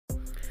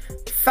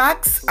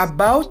Facts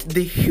about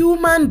the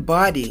human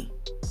body.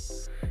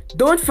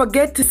 Don't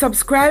forget to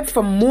subscribe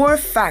for more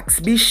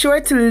facts. Be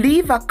sure to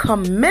leave a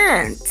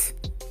comment.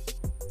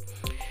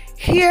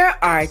 Here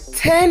are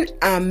 10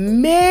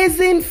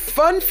 amazing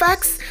fun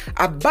facts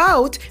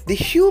about the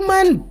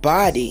human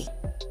body.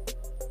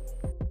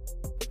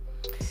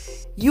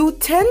 You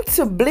tend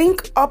to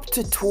blink up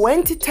to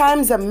 20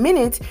 times a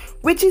minute,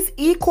 which is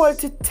equal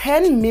to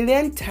 10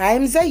 million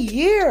times a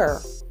year.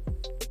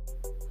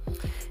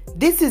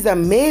 This is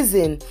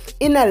amazing.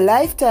 In a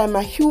lifetime,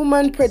 a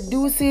human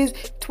produces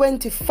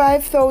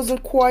 25,000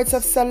 quarts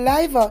of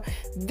saliva.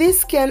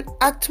 This can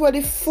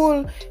actually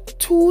fill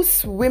 2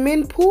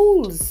 swimming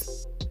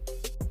pools.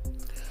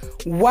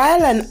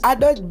 While an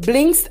adult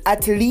blinks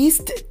at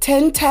least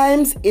 10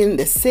 times in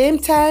the same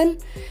time,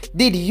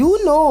 did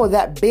you know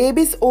that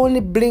babies only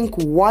blink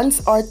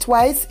once or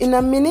twice in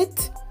a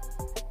minute?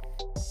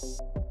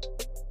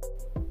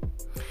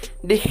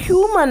 The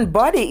human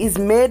body is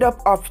made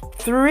up of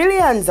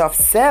trillions of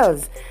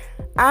cells,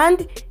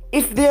 and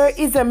if there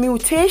is a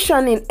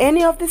mutation in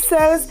any of the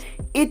cells,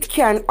 it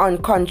can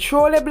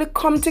uncontrollably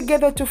come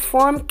together to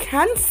form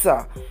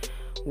cancer.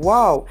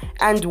 Wow!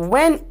 And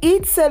when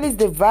each cell is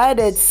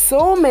divided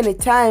so many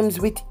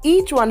times, with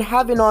each one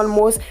having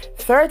almost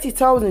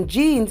 30,000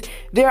 genes,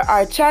 there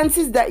are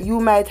chances that you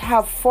might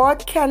have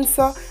fought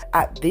cancer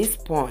at this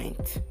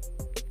point.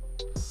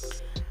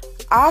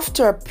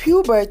 After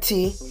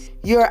puberty,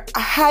 your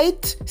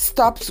height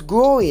stops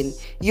growing,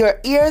 your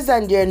ears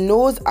and your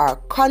nose are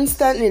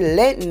constantly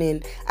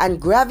lengthening, and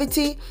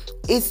gravity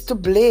is to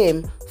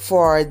blame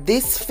for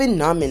this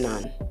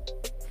phenomenon.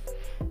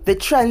 The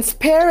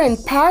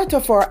transparent part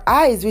of our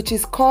eyes, which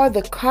is called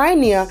the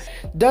cornea,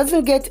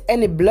 doesn't get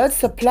any blood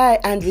supply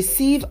and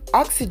receive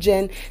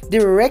oxygen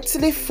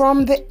directly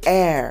from the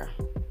air.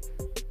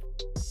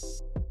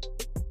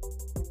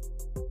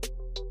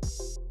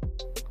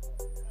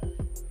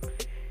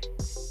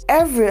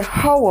 Every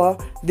hour,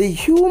 the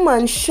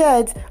human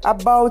sheds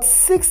about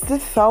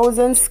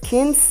 60,000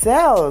 skin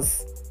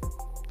cells.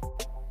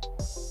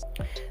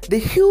 The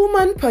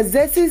human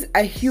possesses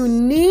a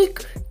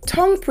unique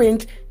tongue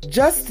print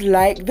just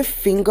like the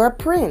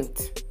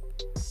fingerprint.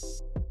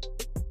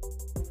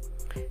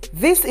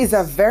 This is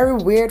a very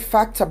weird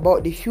fact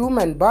about the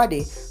human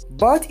body,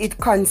 but it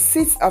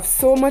consists of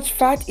so much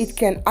fat it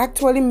can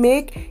actually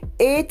make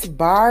 8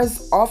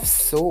 bars of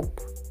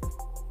soap.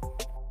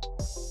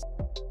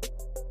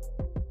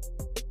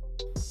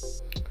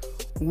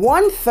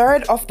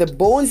 One-third of the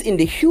bones in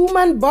the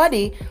human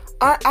body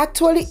are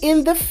actually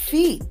in the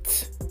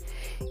feet.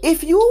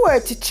 If you were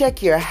to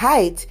check your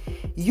height,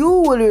 you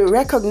will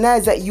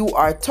recognize that you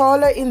are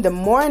taller in the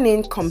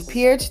morning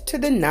compared to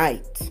the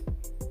night.